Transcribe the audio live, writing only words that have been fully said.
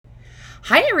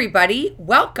Hi, everybody.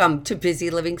 Welcome to Busy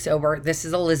Living Sober. This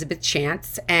is Elizabeth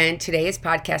Chance, and today is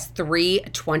podcast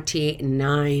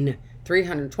 329.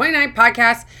 329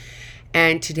 podcasts.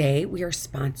 And today we are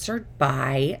sponsored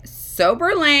by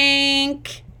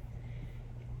SoberLink.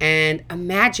 And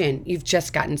imagine you've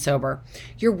just gotten sober.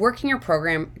 You're working your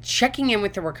program, checking in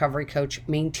with the recovery coach,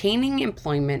 maintaining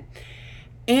employment,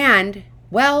 and,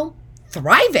 well,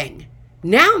 thriving.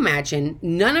 Now imagine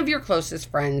none of your closest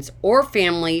friends or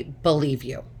family believe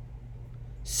you.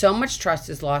 So much trust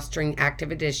is lost during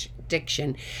active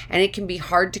addiction, and it can be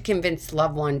hard to convince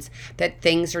loved ones that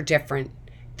things are different,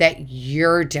 that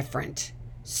you're different.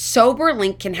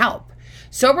 SoberLink can help.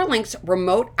 SoberLink's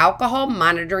remote alcohol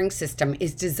monitoring system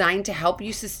is designed to help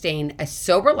you sustain a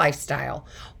sober lifestyle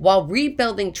while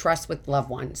rebuilding trust with loved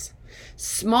ones.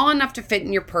 Small enough to fit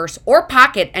in your purse or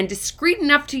pocket and discreet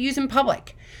enough to use in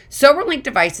public. SoberLink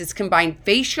devices combine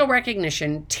facial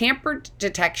recognition, tamper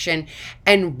detection,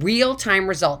 and real-time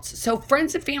results, so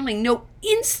friends and family know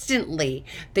instantly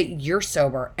that you're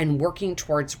sober and working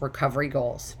towards recovery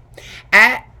goals.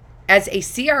 As a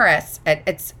CRS,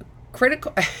 it's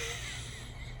critical.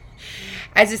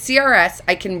 As a CRS,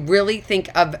 I can really think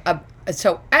of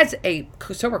so as a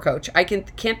sober coach, I can't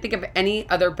think of any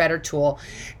other better tool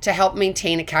to help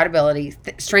maintain accountability,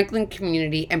 strengthen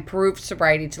community, and prove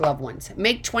sobriety to loved ones.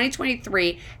 Make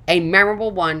 2023 a memorable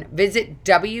one. Visit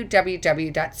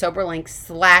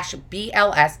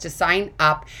www.soberlink.com/BLS to sign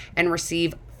up and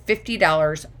receive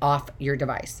 $50 off your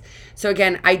device. So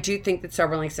again, I do think that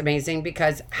SoberLink's amazing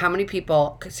because how many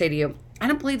people say to you, I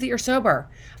don't believe that you're sober.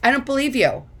 I don't believe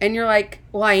you. And you're like,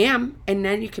 well, I am. And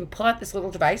then you can pull out this little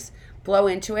device, blow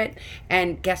into it,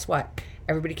 and guess what?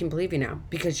 Everybody can believe you now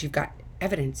because you've got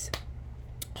evidence,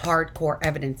 hardcore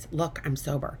evidence. Look, I'm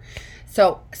sober.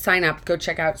 So sign up, go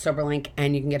check out SoberLink,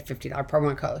 and you can get a $50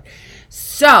 promo code.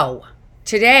 So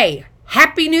today,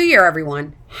 Happy New Year,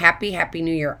 everyone. Happy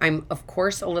New Year. I'm, of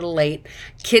course, a little late.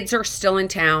 Kids are still in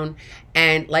town,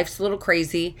 and life's a little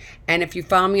crazy. And if you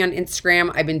follow me on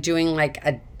Instagram, I've been doing like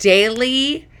a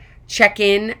daily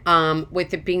check-in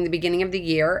with it being the beginning of the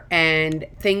year and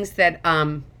things that,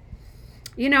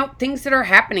 things that are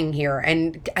happening here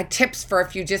and tips for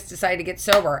if you just decide to get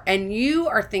sober. And you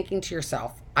are thinking to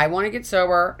yourself, I want to get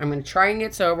sober. I'm going to try and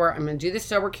get sober. I'm going to do this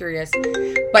Sober Curious.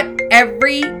 But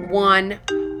everyone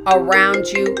around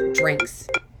you drinks.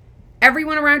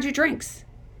 Everyone around you drinks.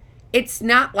 It's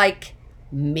not like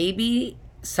maybe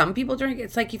some people drink.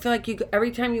 It's like you feel like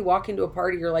every time you walk into a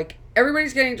party, you're like,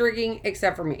 everybody's getting drinking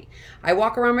except for me. I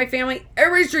walk around my family,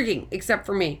 everybody's drinking except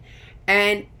for me.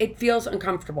 And it feels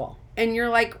uncomfortable. And you're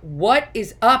like, what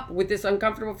is up with this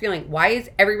uncomfortable feeling? Why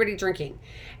is everybody drinking?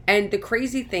 And the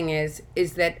crazy thing is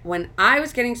that when I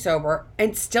was getting sober,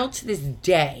 and still to this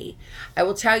day, I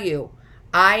will tell you,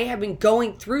 I have been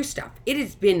going through stuff. It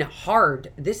has been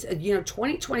hard.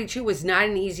 2022 was not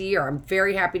an easy year. I'm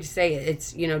very happy to say it.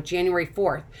 It's, January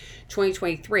 4th,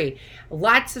 2023.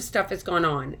 Lots of stuff has gone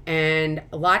on and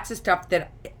lots of stuff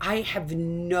that I have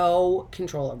no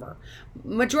control over.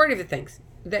 Majority of the things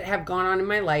that have gone on in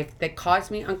my life that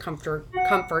cause me comfort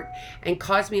and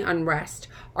cause me unrest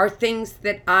are things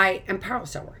that I am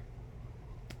powerless over.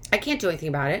 I can't do anything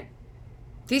about it.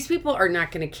 These people are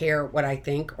not going to care what I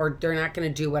think, or they're not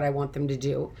going to do what I want them to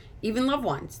do. Even loved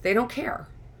ones, they don't care.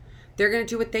 They're going to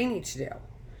do what they need to do.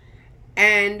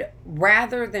 And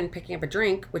rather than picking up a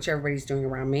drink, which everybody's doing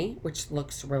around me, which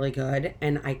looks really good,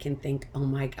 and I can think, oh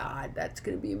my God, that's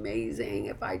going to be amazing.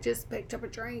 If I just picked up a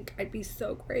drink, I'd be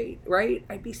so great, right?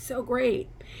 I'd be so great.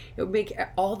 It would make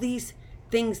all these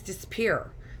things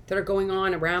disappear that are going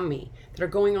on around me, that are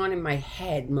going on in my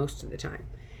head most of the time.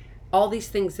 All these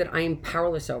things that I am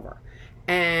powerless over.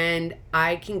 And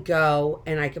I can go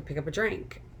and I can pick up a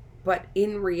drink. But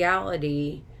in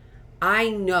reality, I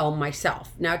know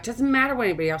myself. Now, it doesn't matter what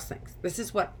anybody else thinks. This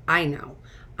is what I know.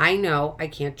 I know I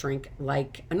can't drink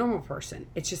like a normal person.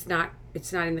 It's not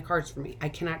in the cards for me. I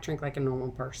cannot drink like a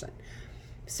normal person.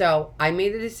 So I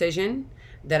made the decision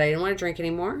that I didn't want to drink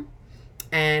anymore.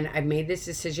 And I made this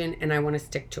decision and I want to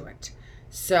stick to it.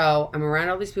 So I'm around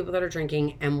all these people that are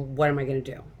drinking, and what am I going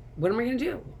to do? What am I going to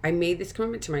do? I made this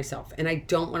commitment to myself and I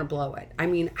don't want to blow it. I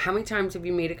mean, how many times have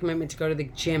you made a commitment to go to the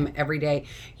gym every day?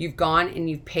 You've gone and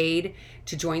you've paid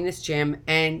to join this gym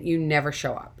and you never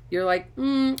show up. You're like,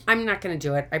 I'm not going to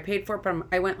do it. I paid for it, but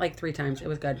I went like 3 times. It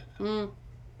was good. Now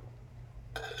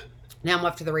I'm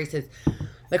off to the races.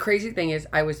 The crazy thing is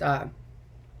I was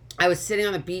sitting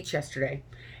on the beach yesterday,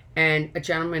 and a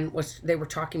gentleman they were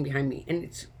talking behind me, and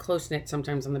it's close-knit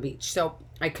sometimes on the beach. So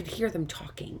I could hear them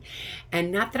talking, and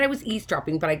not that I was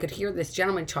eavesdropping, but I could hear this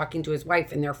gentleman talking to his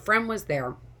wife, and their friend was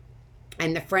there.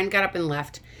 And the friend got up and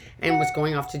left and was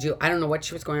going off to do, I don't know what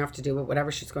she was going off to do, but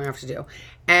whatever she was going off to do.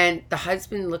 And the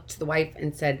husband looked to the wife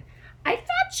and said, I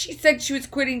thought she said she was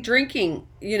quitting drinking,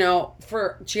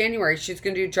 for January. She's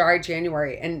going to do dry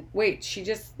January. And wait, she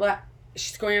just left.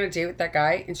 She's going on a date with that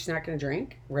guy and she's not going to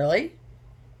drink? Really?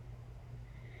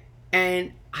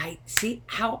 And I see,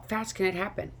 how fast can it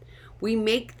happen? We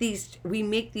make these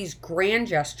grand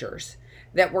gestures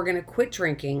that we're going to quit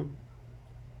drinking,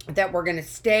 that we're going to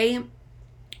stay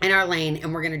in our lane,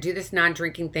 and we're going to do this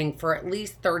non-drinking thing for at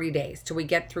least 30 days till we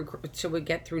get through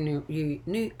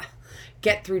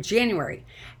January.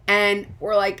 And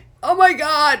we're like, oh my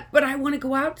God, but I want to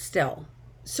go out still.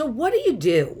 So what do you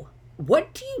do?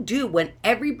 What do you do when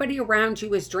everybody around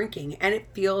you is drinking and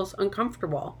it feels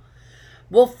uncomfortable?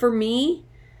 Well, for me,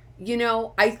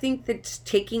 I think that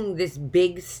taking this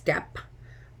big step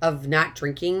of not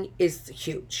drinking is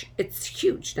huge. It's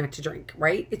huge not to drink,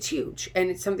 right? It's huge. And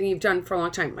it's something you've done for a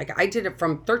long time. Like I did it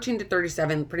from 13 to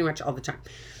 37 pretty much all the time.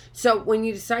 So when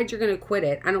you decide you're going to quit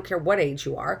it, I don't care what age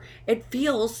you are, it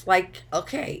feels like,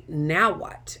 okay, now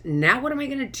what? Now what am I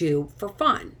going to do for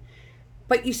fun?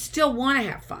 But you still want to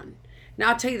have fun. Now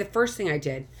I'll tell you the first thing I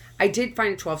did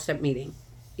find a 12-step meeting.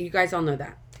 You guys all know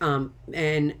that.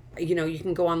 And you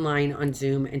can go online on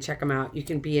Zoom and check them out. You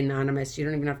can be anonymous. You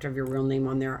don't even have to have your real name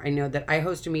on there. I know that I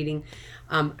host a meeting.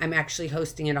 I'm actually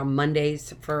hosting it on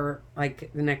Mondays for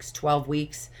like the next 12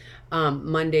 weeks.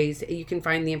 Mondays, you can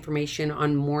find the information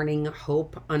on Morning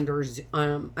Hope under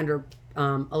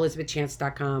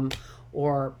elizabethchance.com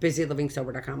or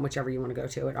busylivingsober.com, whichever you want to go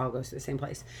to. It all goes to the same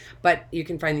place. But you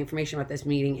can find the information about this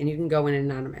meeting and you can go in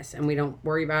anonymous. And we don't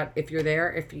worry about if you're there.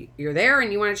 If you're there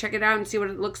and you want to check it out and see what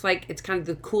it looks like, it's kind of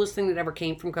the coolest thing that ever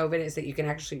came from COVID is that you can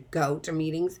actually go to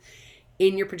meetings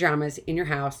in your pajamas, in your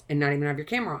house, and not even have your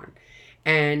camera on.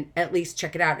 And at least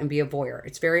check it out and be a voyeur.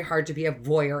 It's very hard to be a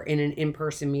voyeur in an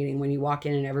in-person meeting when you walk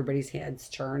in and everybody's heads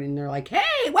turn and they're like,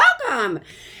 hey, welcome.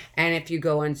 And if you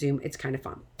go on Zoom, it's kind of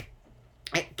fun.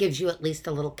 It gives you at least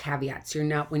a little caveat. So you're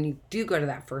not, when you do go to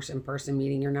that first in-person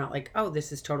meeting, you're not like, oh,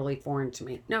 this is totally foreign to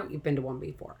me. No, you've been to one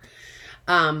before.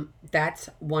 That's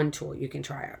one tool you can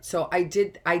try out. So I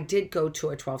did go to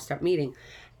a 12-step meeting,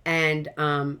 and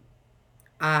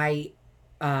I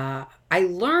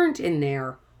learned in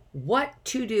there what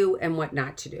to do and what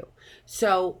not to do.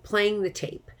 So playing the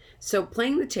tape. So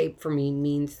playing the tape for me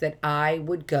means that I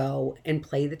would go and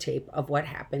play the tape of what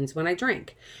happens when I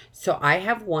drink. So I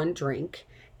have one drink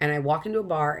and I walk into a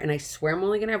bar and I swear I'm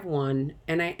only going to have one,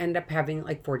 and I end up having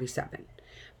like 47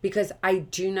 because I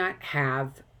do not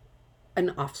have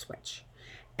an off switch.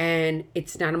 And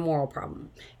it's not a moral problem.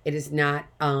 It is not,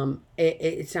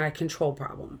 it's not a control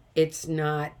problem. It's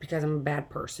not because I'm a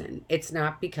bad person. It's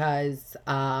not because,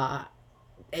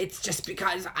 it's just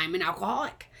because I'm an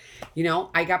alcoholic.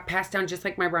 I got passed down just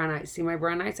like my brown eyes. See my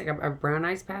brown eyes? I got brown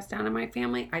eyes passed down in my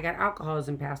family. I got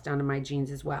alcoholism passed down in my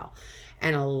genes as well.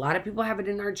 And a lot of people have it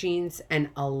in our genes, and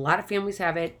a lot of families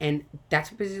have it. And that's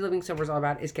what Busy Living Sober is all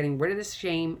about, is getting rid of this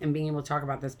shame and being able to talk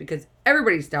about this because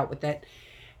everybody's dealt with it.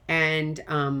 And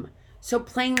so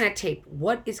playing that tape,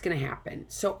 what is going to happen?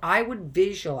 So I would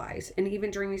visualize, and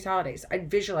even during these holidays, I'd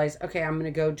visualize, okay, I'm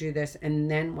going to go do this, and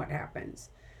then what happens?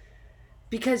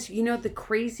 Because, the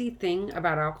crazy thing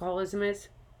about alcoholism is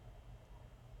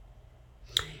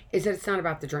that it's not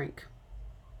about the drink.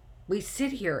 We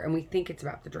sit here and we think it's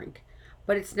about the drink,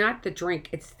 but it's not the drink.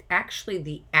 It's actually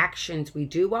the actions we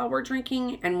do while we're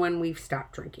drinking and when we've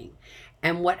stopped drinking,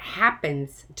 and what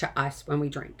happens to us when we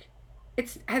drink.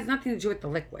 It has nothing to do with the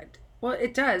liquid. Well,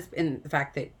 it does in the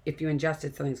fact that if you ingest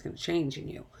it, something's going to change in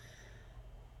you.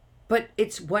 But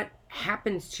it's what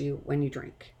happens to you when you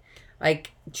drink.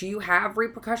 Like, do you have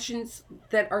repercussions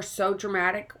that are so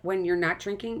dramatic when you're not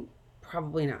drinking?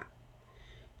 Probably not.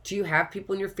 Do you have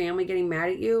people in your family getting mad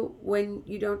at you when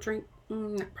you don't drink?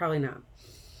 Probably not.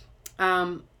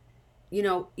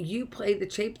 You play the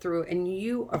tape through and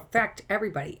you affect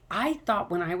everybody. I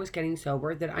thought when I was getting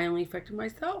sober that I only affected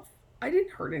myself. I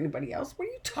didn't hurt anybody else. What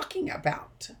are you talking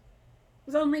about? It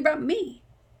was only about me.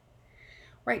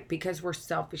 Right, because we're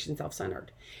selfish and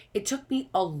self-centered. It took me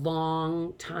a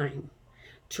long time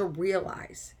to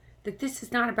realize that this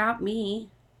is not about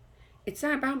me. It's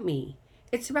not about me.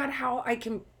 It's about how I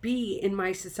can be in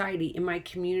my society, in my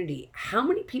community. How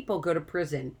many people go to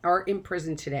prison, are in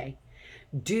prison today,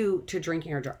 due to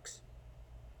drinking or drugs?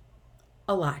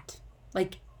 A lot.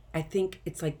 I think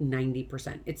it's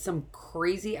 90%. It's some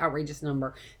crazy, outrageous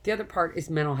number. The other part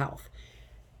is mental health.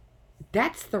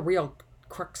 That's the real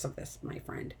crux of this, my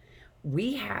friend.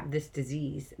 we have this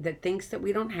disease that thinks that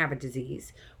we don't have a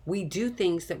disease. We do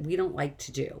things that we don't like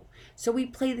to do. So we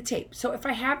play the tape. So if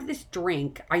I have this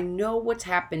drink, I know what's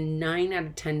happened 9 out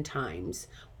of 10 times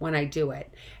when I do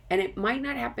it. And it might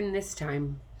not happen this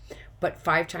time, but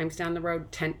 5 times down the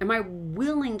road, 10. Am I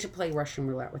willing to play Russian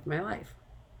roulette with my life?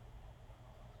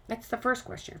 That's the first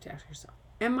question you have to ask yourself.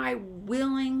 Am I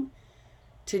willing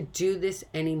to do this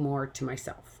anymore to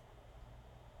myself?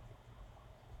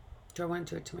 Do I want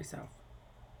to do it to myself?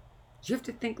 You have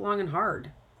to think long and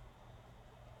hard.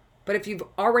 But if you've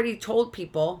already told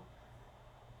people,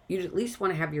 you'd at least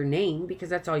want to have your name because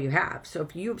that's all you have. So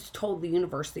if you've told the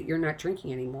universe that you're not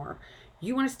drinking anymore,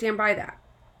 you want to stand by that.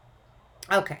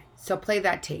 Okay, so play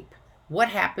that tape. What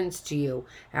happens to you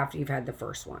after you've had the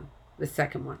first one, the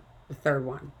second one, the third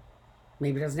one?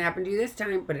 Maybe it doesn't happen to you this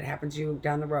time, but it happens to you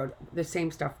down the road. The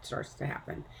same stuff starts to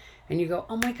happen. And you go,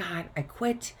 oh my God, I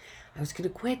quit. I was going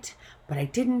to quit, but I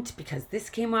didn't because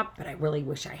this came up, but I really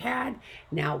wish I had.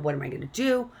 Now, what am I going to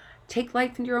do? Take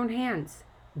life into your own hands.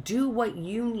 Do what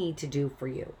you need to do for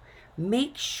you.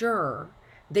 Make sure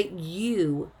that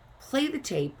you play the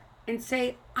tape and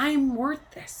say, I'm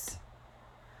worth this.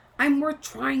 I'm worth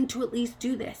trying to at least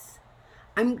do this.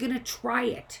 I'm going to try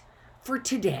it for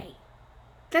today.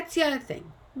 That's the other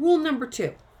thing. Rule number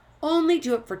 2, only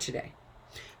do it for today.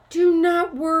 Do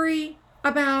not worry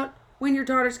about when your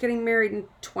daughter's getting married in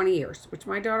 20 years, which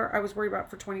my daughter, I was worried about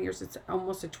for 20 years. It's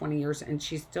almost at 20 years and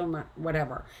she's still not,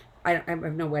 whatever. I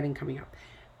have no wedding coming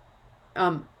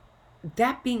up.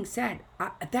 That being said,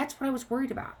 that's what I was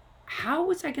worried about. How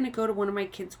was I going to go to one of my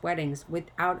kids' weddings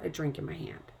without a drink in my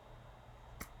hand?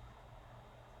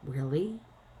 Really?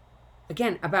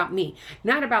 Again, about me,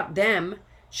 not about them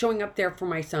showing up there for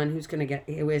my son who is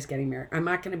getting married. I'm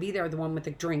not going to be there, the one with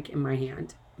a drink in my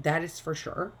hand. That is for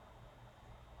sure.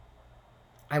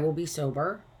 I will be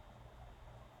sober.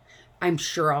 I'm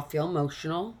sure I'll feel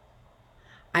emotional.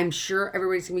 I'm sure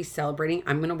everybody's going to be celebrating.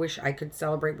 I'm going to wish I could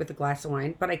celebrate with a glass of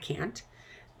wine, but I can't.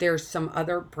 There's some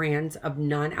other brands of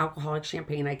non-alcoholic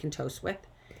champagne I can toast with,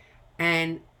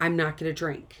 and I'm not going to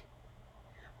drink.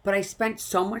 But I spent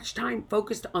so much time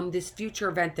focused on this future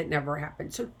event that never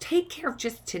happened. So take care of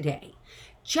just today.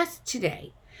 Just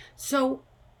today. So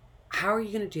how are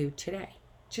you going to do today?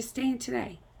 Just stay in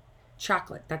today.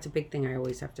 Chocolate. That's a big thing I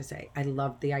always have to say. I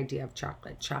love the idea of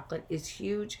chocolate. Chocolate is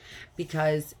huge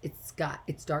because it's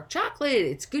dark chocolate.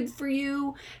 It's good for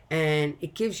you. And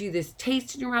it gives you this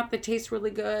taste in your mouth that tastes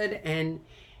really good. And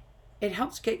it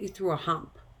helps get you through a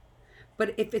hump.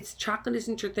 But if it's chocolate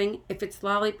isn't your thing, if it's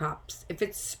lollipops, if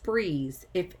it's sprees,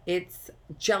 if it's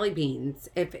jelly beans,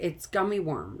 if it's gummy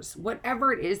worms,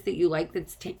 whatever it is that you like,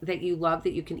 that you love,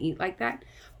 that you can eat like that,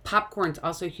 popcorn's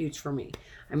also huge for me.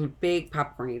 I'm a big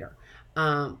popcorn eater,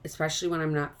 especially when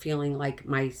I'm not feeling like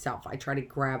myself. I try to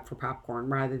grab for popcorn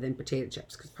rather than potato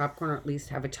chips because popcorn at least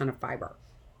have a ton of fiber.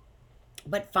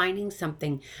 But finding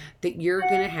something that you're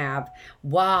going to have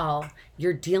while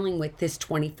you're dealing with this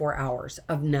 24 hours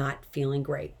of not feeling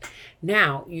great.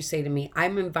 Now, you say to me,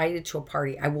 I'm invited to a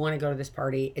party. I want to go to this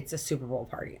party. It's a Super Bowl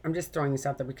party. I'm just throwing this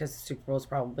out there because the Super Bowl is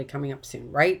probably coming up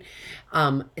soon, right?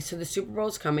 So the Super Bowl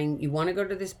is coming. You want to go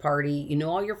to this party. You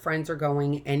know all your friends are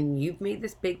going, and you've made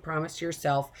this big promise to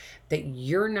yourself that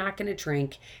you're not going to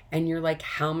drink, and you're like,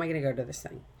 how am I going to go to this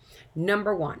thing?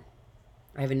 Number 1,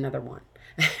 I have another one.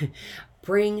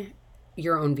 Bring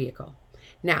your own vehicle.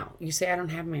 Now, you say, I don't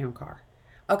have my own car.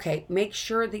 Okay, make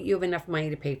sure that you have enough money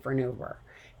to pay for an Uber.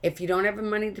 If you don't have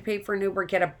money to pay for an Uber,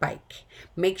 get a bike.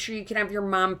 Make sure you can have your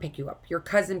mom pick you up, your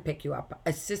cousin pick you up,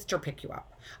 a sister pick you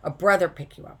up, a brother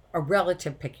pick you up, a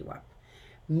relative pick you up.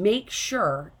 Make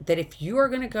sure that if you are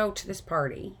going to go to this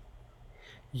party,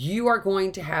 you are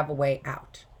going to have a way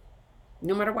out.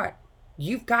 No matter what.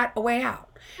 You've got a way out.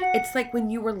 It's like when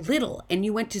you were little and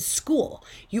you went to school.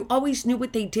 You always knew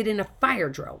what they did in a fire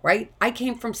drill, right? I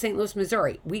came from St. Louis,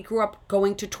 Missouri. We grew up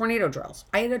going to tornado drills.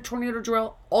 I had a tornado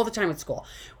drill all the time at school.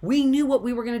 We knew what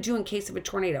we were going to do in case of a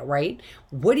tornado, right?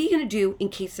 What are you going to do in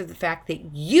case of the fact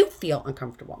that you feel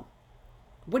uncomfortable?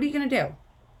 What are you going to do?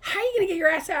 How are you going to get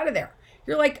your ass out of there?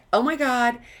 You're like, oh my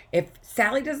God, if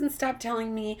Sally doesn't stop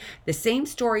telling me the same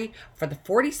story for the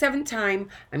 47th time,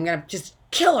 I'm going to just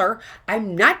kill her.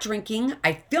 I'm not drinking.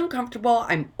 I feel uncomfortable.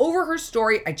 I'm over her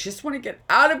story. I just want to get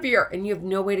out of here. And you have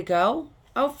no way to go?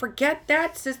 Oh, forget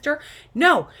that, sister.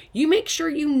 No, you make sure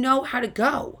you know how to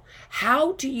go.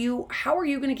 How are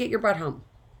you going to get your butt home?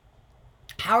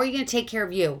 How are you going to take care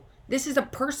of you? This is a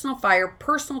personal fire,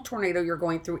 personal tornado you're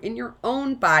going through in your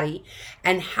own body.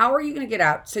 And how are you going to get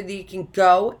out so that you can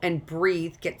go and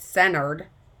breathe, get centered,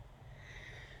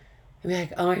 and be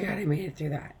like, oh my God, I made it through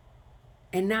that.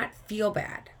 And not feel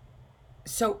bad.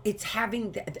 So it's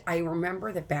having I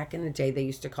remember that back in the day they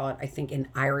used to call it, I think, an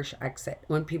Irish exit.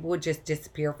 When people would just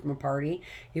disappear from a party,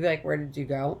 you'd be like, where did you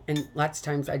go? And lots of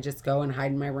times I just go and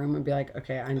hide in my room and be like,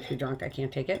 okay, I'm too drunk, I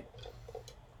can't take it.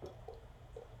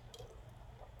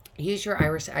 Use your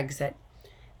Irish exit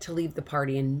to leave the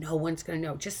party and no one's going to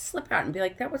know. Just slip out and be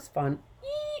like, that was fun.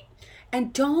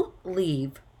 And don't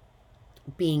leave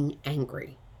being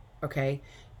angry, okay?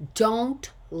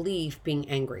 Don't leave being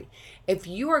angry. If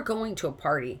you are going to a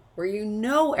party where you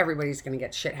know everybody's going to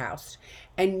get shithoused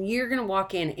and you're going to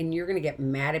walk in and you're going to get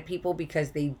mad at people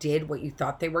because they did what you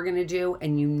thought they were going to do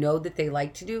and you know that they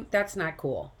like to do, that's not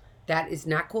cool. That is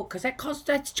not cool because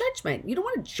that's judgment. You don't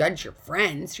want to judge your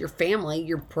friends, your family,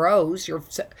 your pros, your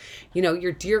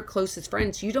dear closest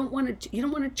friends. You don't want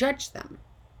to judge them.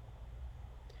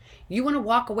 You want to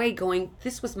walk away going,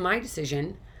 this was my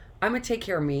decision. I'm going to take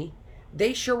care of me.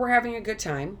 They sure were having a good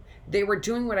time. They were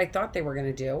doing what I thought they were going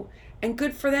to do, and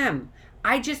good for them.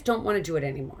 I just don't want to do it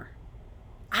anymore.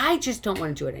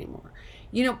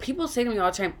 People say to me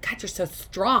all the time, God, you're so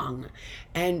strong.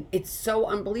 And it's so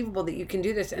unbelievable that you can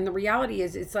do this. And the reality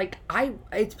is,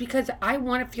 it's because I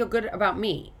want to feel good about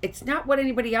me. It's not what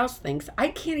anybody else thinks. I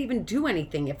can't even do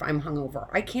anything if I'm hungover.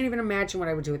 I can't even imagine what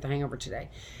I would do with the hangover today.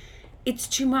 It's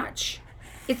too much.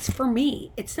 It's for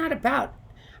me. It's not about,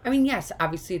 yes,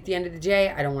 obviously at the end of the day,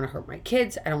 I don't want to hurt my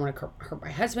kids. I don't want to hurt my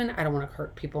husband. I don't want to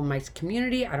hurt people in my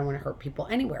community. I don't want to hurt people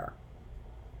anywhere.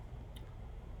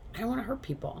 I don't want to hurt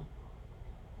people.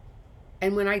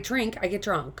 And when I drink, I get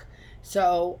drunk.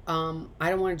 So I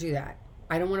don't want to do that.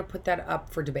 I don't want to put that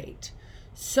up for debate.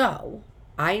 So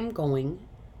I am going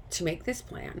to make this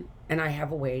plan, and I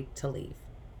have a way to leave.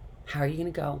 How are you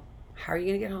going to go? How are you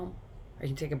going to get home? Are you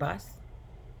going to take a bus?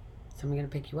 Someone going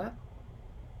to pick you up?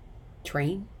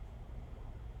 Train?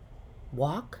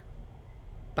 Walk?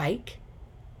 Bike?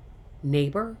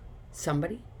 Neighbor?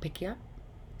 Somebody pick you up?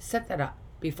 Set that up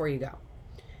before you go.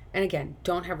 And again,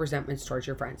 don't have resentments towards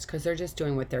your friends because they're just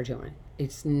doing what they're doing.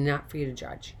 It's not for you to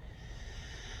judge.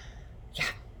 Yeah,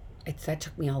 that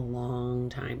took me a long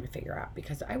time to figure out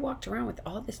because I walked around with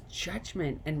all this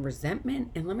judgment and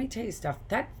resentment. And let me tell you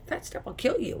that stuff will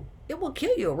kill you. It will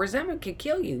kill you. Resentment could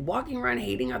kill you. Walking around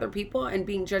hating other people and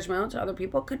being judgmental to other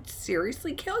people could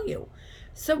seriously kill you.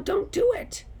 So don't do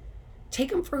it. Take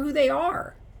them for who they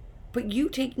are. But you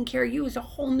taking care of you is a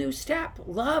whole new step.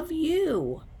 Love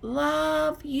you.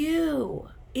 Love you.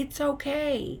 It's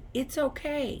okay. It's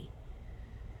okay.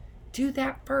 Do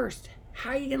that first.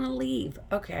 How are you going to leave?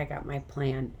 Okay, I got my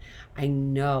plan. I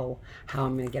know how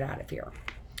I'm going to get out of here.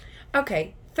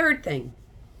 Okay, third thing.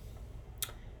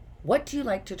 What do you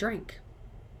like to drink?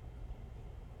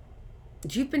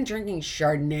 You've been drinking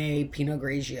Chardonnay, Pinot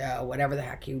Grigio, whatever the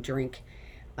heck you drink,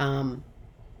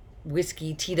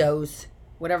 whiskey, Tito's,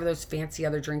 whatever those fancy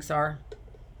other drinks are.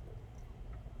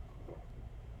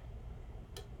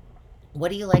 What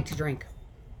do you like to drink?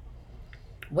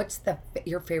 What's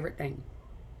your favorite thing?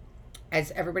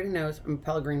 As everybody knows, I'm a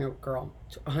Pellegrino girl,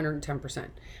 110%.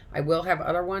 I will have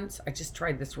other ones. I just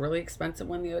tried this really expensive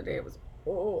one the other day. It was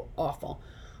awful.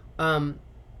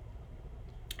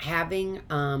 Having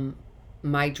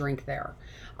my drink there.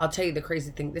 I'll tell you the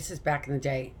crazy thing. This is back in the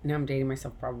day. Now I'm dating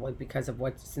myself probably because of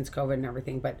since COVID and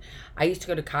everything. But I used to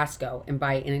go to Costco and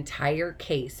buy an entire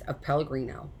case of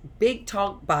Pellegrino, big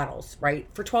tall bottles, right,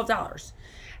 for $12.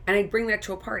 And I'd bring that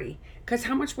to a party. Because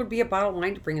how much would be a bottle of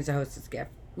wine to bring as a hostess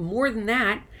gift? More than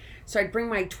that. So I'd bring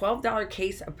my $12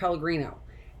 case of Pellegrino.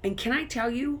 And can I tell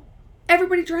you,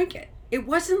 everybody drank it. It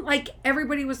wasn't like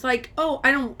everybody was like, oh,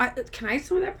 can I have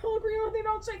some of that Pellegrino? They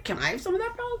don't say, can I have some of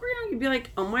that Pellegrino? You'd be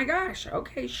like, oh my gosh,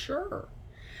 okay, sure.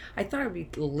 I thought I'd be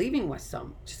leaving with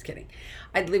some. Just kidding.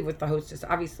 I'd leave with the hostess,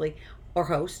 obviously, or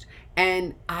host.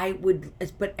 And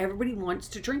but everybody wants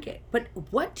to drink it. But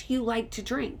what do you like to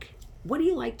drink? What do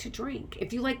you like to drink?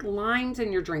 If you like limes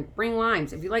in your drink, bring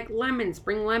limes. If you like lemons,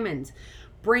 bring lemons.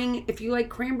 If you like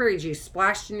cranberry juice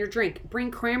splashed in your drink,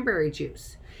 bring cranberry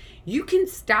juice. You can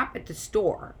stop at the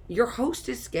store. Your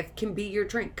hostess gift can be your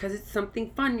drink because it's something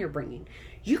fun you're bringing.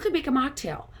 You could make a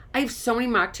mocktail. I have so many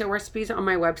mocktail recipes on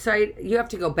my website. You have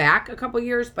to go back a couple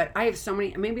years, but I have so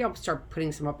many. Maybe I'll start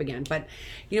putting some up again. But,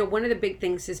 one of the big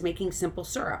things is making simple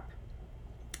syrup.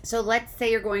 So let's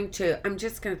say you're going to, I'm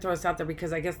just going to throw this out there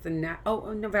because I guess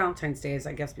Valentine's Day is,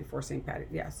 I guess, before St.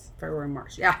 Patrick's. Yes, February,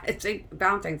 March. Yeah, it's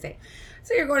Valentine's Day.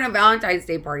 So you're going to a Valentine's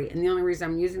Day party. And the only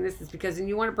reason I'm using this is because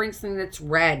you want to bring something that's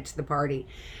red to the party.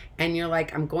 And you're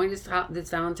like, I'm going to this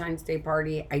Valentine's Day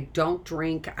party. I don't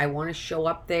drink. I want to show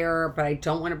up there, but I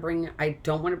don't want to bring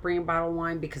a bottle of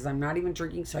wine because I'm not even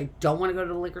drinking. So I don't want to go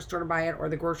to the liquor store to buy it or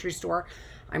the grocery store.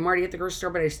 I'm already at the grocery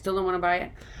store, but I still don't want to buy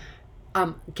it.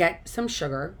 Get some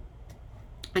sugar.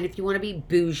 And if you want to be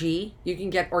bougie, you can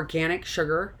get organic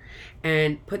sugar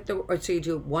and so you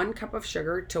do 1 cup of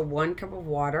sugar to 1 cup of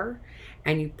water,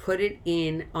 and you put it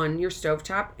in on your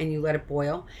stovetop and you let it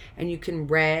boil, and you can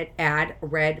add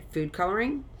red food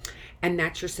coloring, and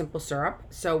that's your simple syrup.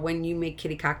 So when you make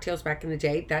kitty cocktails back in the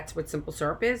day, that's what simple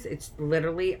syrup is. It's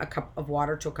literally a cup of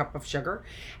water to a cup of sugar,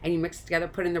 and you mix it together,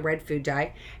 put in the red food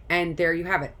dye, and there you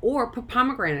have it. Or put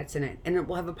pomegranates in it, and it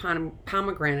will have a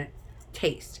pomegranate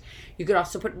taste. You could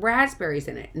also put raspberries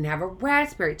in it and have a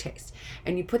raspberry taste.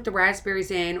 And you put the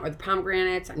raspberries in, or the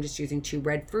pomegranates. I'm just using 2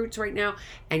 red fruits right now.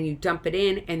 And you dump it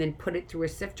in and then put it through a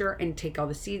sifter and take all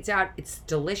the seeds out. It's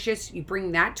delicious. You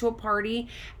bring that to a party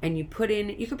and you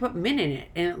could put mint in it,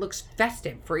 and it looks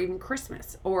festive for even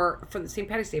Christmas or for the St.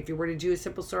 Patty's Day. If you were to do a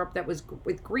simple syrup that was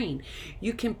with green,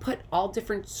 you can put all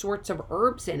different sorts of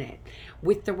herbs in it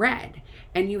with the red,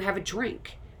 and you have a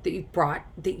drink that you've brought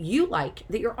that you like,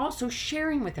 that you're also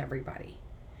sharing with everybody.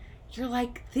 You're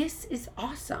like, this is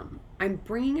awesome. I'm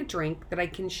bringing a drink that I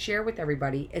can share with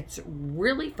everybody. It's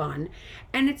really fun,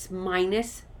 and it's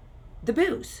minus the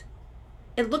booze.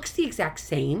 It looks the exact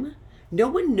same. No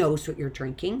one knows what you're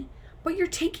drinking, but you're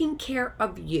taking care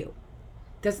of you.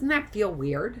 Doesn't that feel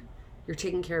weird? You're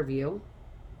taking care of you.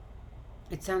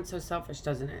 It sounds so selfish,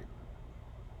 doesn't it?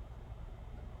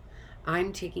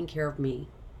 I'm taking care of me.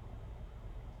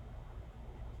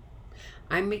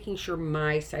 I'm making sure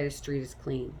my side of the street is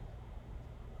clean.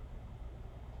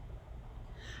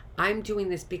 I'm doing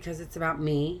this because it's about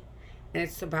me, and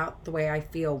it's about the way I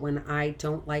feel when I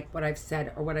don't like what I've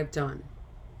said or what I've done.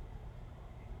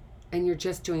 And you're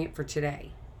just doing it for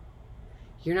today.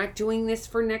 You're not doing this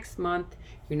for next month.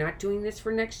 You're not doing this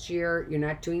for next year. You're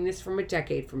not doing this from a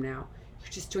decade from now.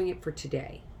 You're just doing it for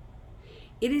today.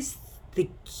 It is the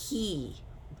key.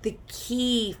 The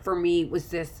key for me was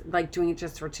this, like doing it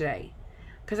just for today.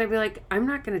 Because I'd be like, I'm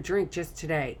not going to drink just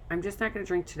today. I'm just not going to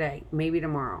drink today. Maybe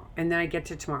tomorrow. And then I get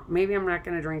to tomorrow. Maybe I'm not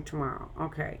going to drink tomorrow.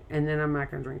 Okay. And then I'm not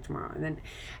going to drink tomorrow. And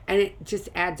it just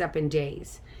adds up in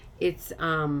days. It's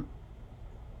a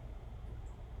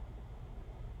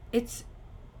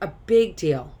big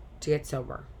deal to get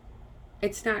sober.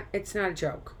 It's not a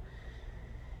joke.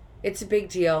 It's a big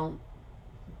deal.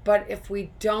 But if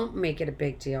we don't make it a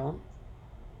big deal,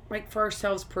 like for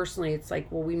ourselves personally, it's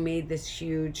like, well, we made this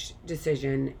huge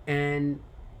decision and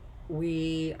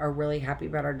we are really happy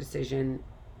about our decision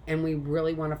and we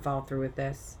really want to follow through with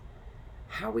this.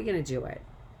 How are we going to do it?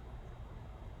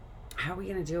 How are we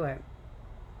going to do it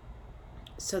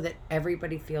so that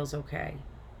everybody feels okay?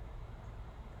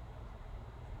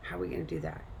 How are we going to do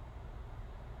that?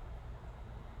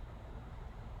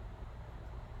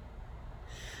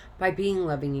 By being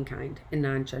loving and kind and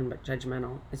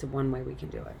non-judgmental is one way we can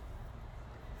do it.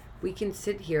 We can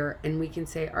sit here and we can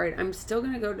say, all right, I'm still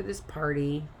going to go to this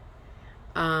party.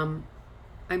 I'm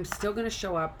still going to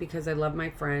show up because I love my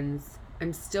friends.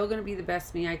 I'm still going to be the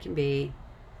best me I can be.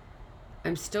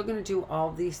 I'm still going to do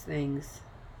all these things.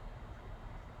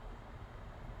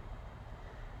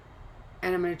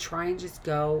 And I'm going to try and just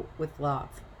go with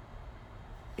love.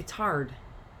 It's hard.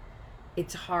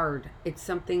 It's hard. It's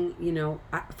something,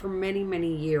 for many,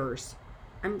 many years,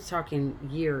 I'm talking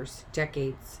years,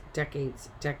 decades,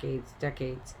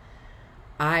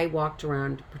 I walked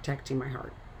around protecting my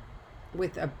heart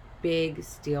with a big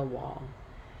steel wall.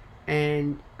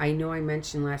 And I know I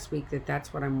mentioned last week that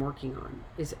that's what I'm working on,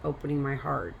 is opening my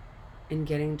heart and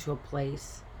getting to a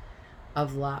place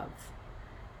of love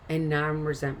and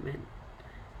non-resentment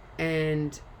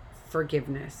and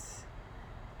forgiveness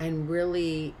and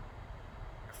really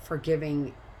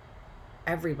forgiving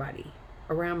everybody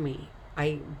around me.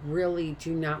 I really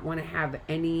do not want to have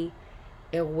any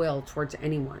ill will towards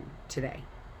anyone today.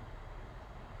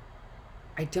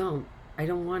 I don't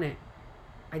want it.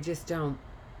 I just don't.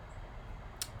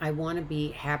 I want to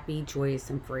be happy, joyous,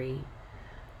 and free.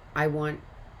 I want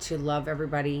to love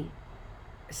everybody.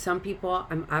 Some people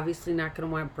I'm obviously not going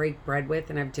to want to break bread with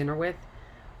and have dinner with,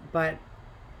 but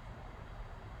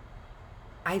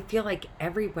I feel like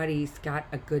everybody's got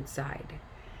a good side.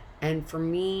 And for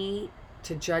me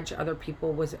to judge other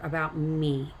people was about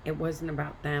me. It wasn't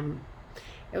about them.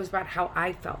 It was about how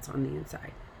I felt on the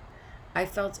inside. I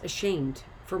felt ashamed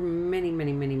for many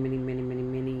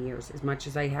years. As much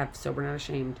as I have sober not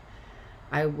ashamed,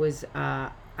 I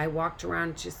walked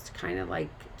around just kind of like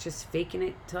just faking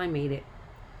it till I made it.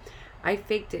 I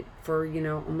faked it for,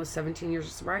 almost 17 years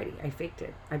of sobriety. I faked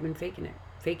it. I've been faking it.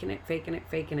 Faking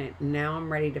it. Now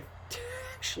I'm ready to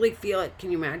actually feel it.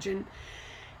 Can you imagine?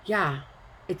 Yeah,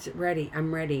 it's ready.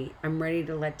 I'm ready. I'm ready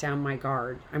to let down my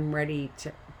guard. I'm ready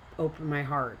to open my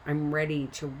heart. I'm ready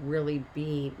to really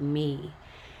be me.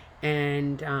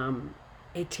 And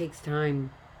it takes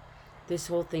time. This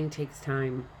whole thing takes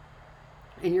time.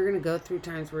 And you're going to go through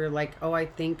times where you're like, oh, I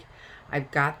think I've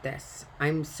got this.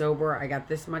 I'm sober. I got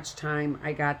this much time.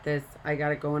 I got this. I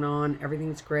got it going on.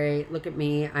 Everything's great. Look at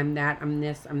me. I'm that. I'm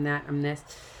this. I'm that. I'm this.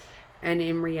 And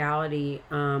in reality,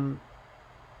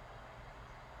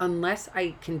 unless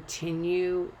I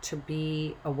continue to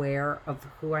be aware of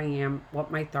who I am,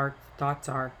 what my thoughts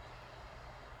are,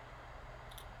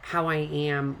 how I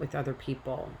am with other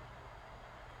people,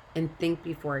 and think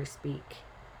before I speak,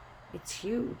 it's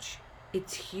huge.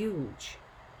 It's huge.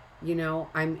 You know,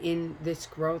 I'm in this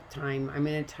growth time. I'm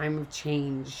in a time of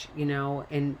change, you know,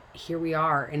 and here we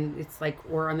are. And it's like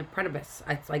we're on the precipice.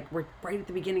 It's like we're right at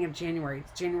the beginning of January.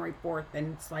 It's January 4th.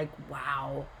 And it's like,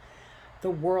 wow, the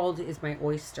world is my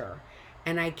oyster.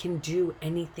 And I can do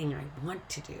anything I want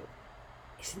to do.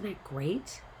 Isn't that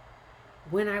great?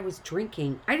 When I was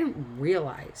drinking, I didn't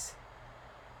realize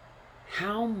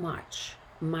how much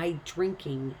my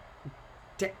drinking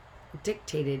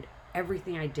dictated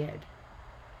everything I did.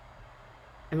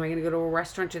 Am I going to go to a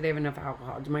restaurant? Do they have enough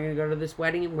alcohol? Am I going to go to this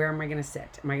wedding? And where am I going to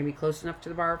sit? Am I going to be close enough to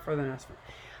the bar or further enough?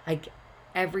 Like,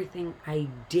 everything I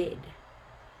did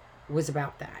was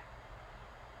about that.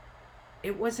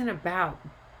 It wasn't about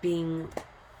being,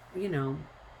 you know,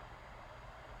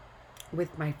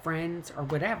 with my friends or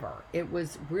whatever. It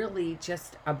was really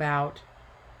just about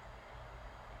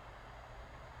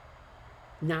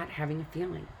not having a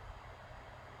feeling.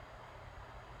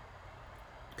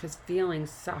 Because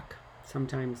feelings suck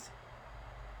sometimes.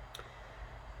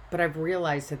 But I've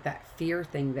realized that that fear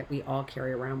thing that we all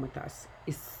carry around with us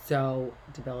is so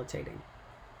debilitating.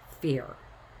 Fear.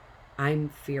 I'm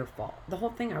fearful. The whole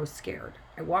thing, I was scared.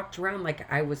 I walked around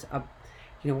like I was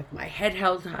with my head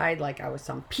held high, like I was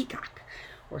some peacock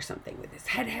or something with his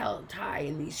head held high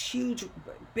and these huge,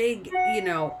 big,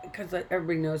 because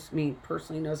everybody knows me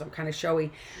personally, knows I'm kind of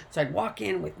showy. So I'd walk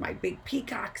in with my big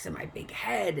peacocks and my big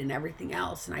head and everything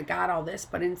else. And I got all this,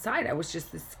 but inside I was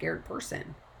just this scared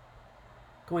person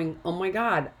going, oh my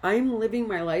God, I'm living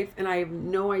my life and I have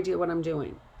no idea what I'm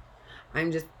doing.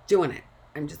 I'm just doing it.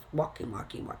 I'm just walking.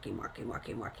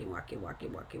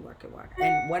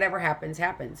 And whatever happens,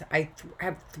 happens. I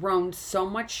have thrown so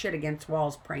much shit against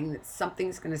walls praying that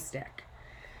something's going to stick.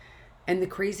 And the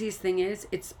craziest thing is,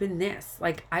 it's been this.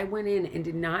 Like, I went in and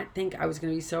did not think I was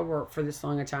going to be sober for this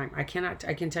long a time. I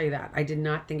can tell you that. I did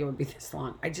not think it would be this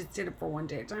long. I just did it for one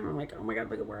day at a time. I'm like, oh my God,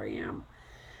 look at where I am.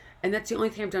 And that's the only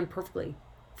thing I've done perfectly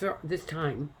for this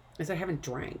time, is I haven't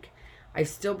drank. I've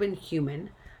still been human.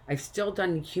 I've still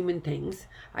done human things.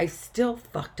 I've still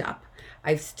fucked up.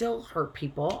 I've still hurt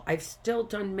people. I've still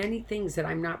done many things that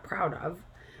I'm not proud of.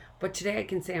 But today I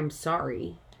can say I'm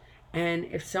sorry. And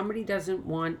if somebody doesn't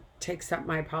want to accept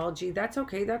my apology, that's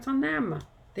okay. That's on them.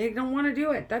 They don't want to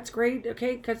do it. That's great.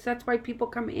 Okay. Because that's why people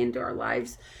come into our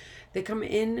lives. They come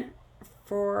in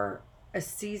for a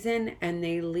season and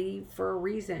they leave for a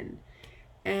reason.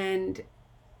 And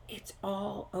it's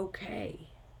all okay.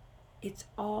 It's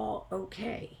all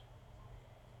okay.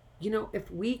 If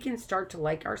we can start to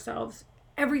like ourselves,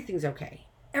 everything's okay.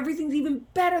 Everything's even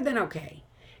better than okay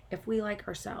if we like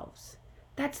ourselves.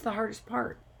 That's the hardest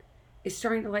part, is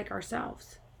starting to like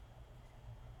ourselves.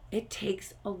 It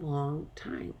takes a long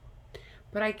time.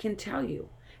 But I can tell you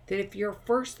that if your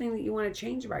first thing that you want to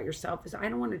change about yourself is, I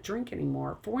don't want to drink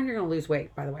anymore, for one, you're going to lose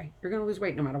weight, by the way. You're going to lose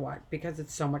weight no matter what, because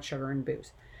it's so much sugar and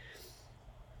booze.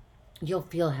 You'll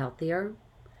feel healthier.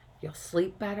 You'll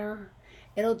sleep better.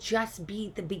 It'll just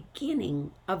be the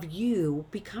beginning of you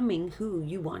becoming who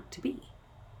you want to be.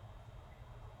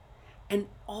 And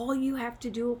all you have to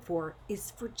do it for is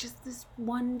for just this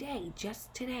one day,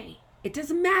 just today. It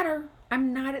doesn't matter.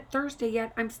 I'm not at Thursday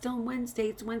yet. I'm still on Wednesday.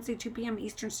 It's Wednesday, 2 p.m.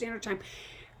 Eastern Standard Time.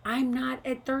 I'm not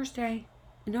at Thursday.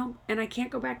 No, and I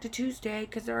can't go back to Tuesday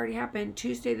because it already happened.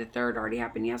 Tuesday the 3rd already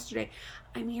happened yesterday.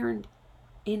 I'm here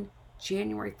in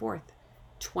January 4th.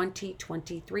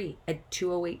 2023 at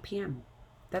 2:08 p.m.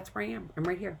 That's where I am. I'm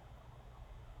right here.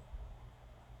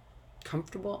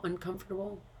 Comfortable,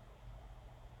 uncomfortable.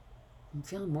 I'm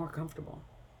feeling more comfortable.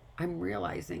 I'm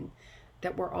realizing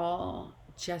that we're all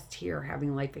just here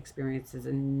having life experiences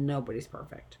and nobody's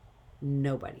perfect.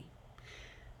 Nobody.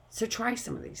 So try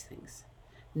some of these things.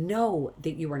 Know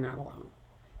that you are not alone.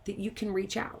 That you can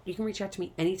reach out. You can reach out to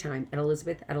me anytime at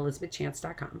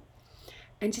elizabeth@elizabethchance.com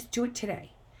and just do it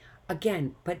today.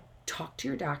 Again, but talk to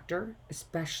your doctor,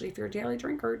 especially if you're a daily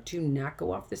drinker. Do not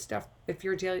go off this stuff. If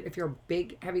you're a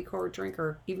big, heavy core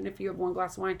drinker, even if you have one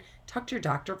glass of wine, talk to your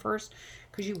doctor first,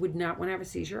 because you would not want to have a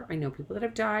seizure. I know people that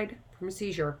have died from a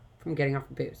seizure from getting off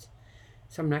of booze.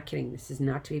 So I'm not kidding. This is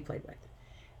not to be played with.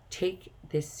 Take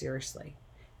this seriously.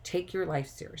 Take your life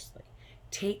seriously.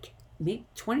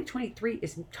 2023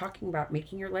 is talking about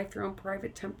making your life your own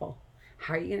private temple.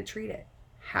 How are you going to treat it?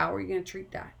 How are you going to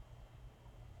treat that?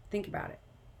 Think about it.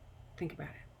 Think about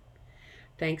it.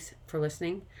 Thanks for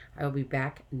listening. I will be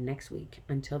back next week.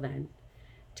 Until then,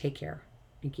 take care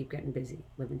and keep getting busy,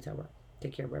 living sober.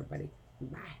 Take care, everybody.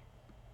 Bye.